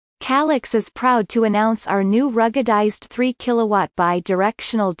Calex is proud to announce our new ruggedized 3 kW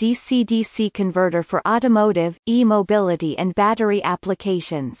bi-directional DC-DC converter for automotive, e-mobility and battery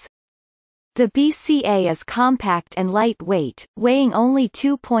applications. The BCA is compact and lightweight, weighing only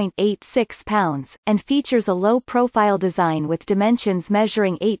 2.86 pounds, and features a low-profile design with dimensions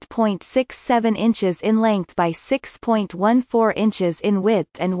measuring 8.67 inches in length by 6.14 inches in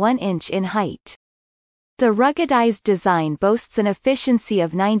width and 1 inch in height. The ruggedized design boasts an efficiency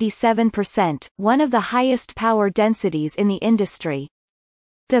of 97%, one of the highest power densities in the industry.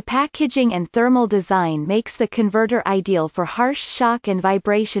 The packaging and thermal design makes the converter ideal for harsh shock and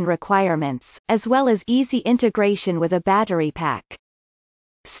vibration requirements, as well as easy integration with a battery pack.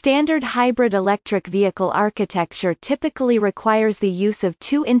 Standard hybrid electric vehicle architecture typically requires the use of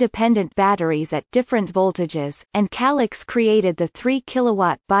 2 independent batteries at different voltages, and Calex created the 3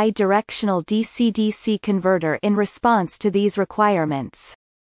 kW bi-directional DC-DC converter in response to these requirements.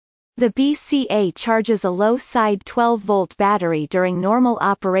 The BCA charges a low-side 12-volt battery during normal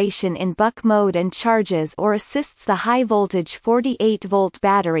operation in buck mode and charges or assists the high-voltage 48-volt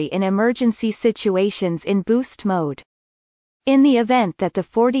battery in emergency situations in boost mode. In the event that the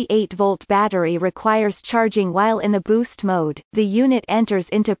 48-volt battery requires charging while in the boost mode, the unit enters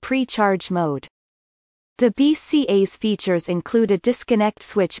into pre-charge mode. The BCA's features include a disconnect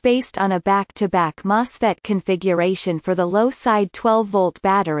switch based on a back-to-back MOSFET configuration for the low-side 12-volt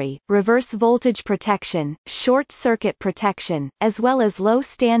battery, reverse voltage protection, short-circuit protection, as well as low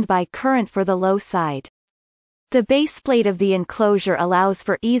standby current for the low side. The baseplate of the enclosure allows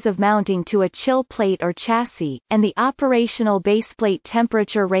for ease of mounting to a chill plate or chassis, and the operational baseplate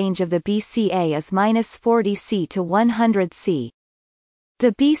temperature range of the BCA is -40 C to 100 C.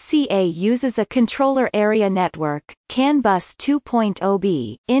 The BCA uses a controller area network, CAN bus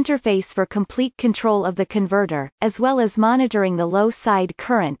 2.0B, interface for complete control of the converter, as well as monitoring the low side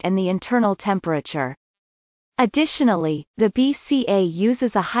current and the internal temperature. Additionally, the BCA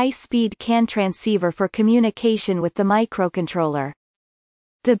uses a high-speed CAN transceiver for communication with the microcontroller.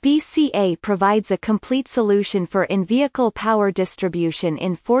 The BCA provides a complete solution for in-vehicle power distribution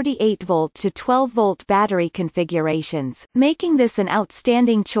in 48-volt to 12-volt battery configurations, making this an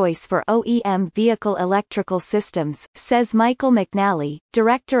outstanding choice for OEM vehicle electrical systems, says Michael McNally,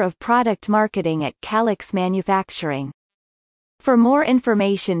 Director of Product Marketing at Calex Manufacturing. For more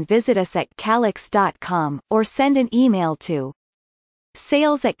information visit us at calex.com, or send an email to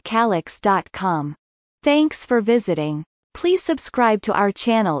sales@calex.com. Thanks for visiting. Please subscribe to our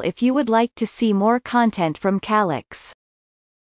channel if you would like to see more content from Calex.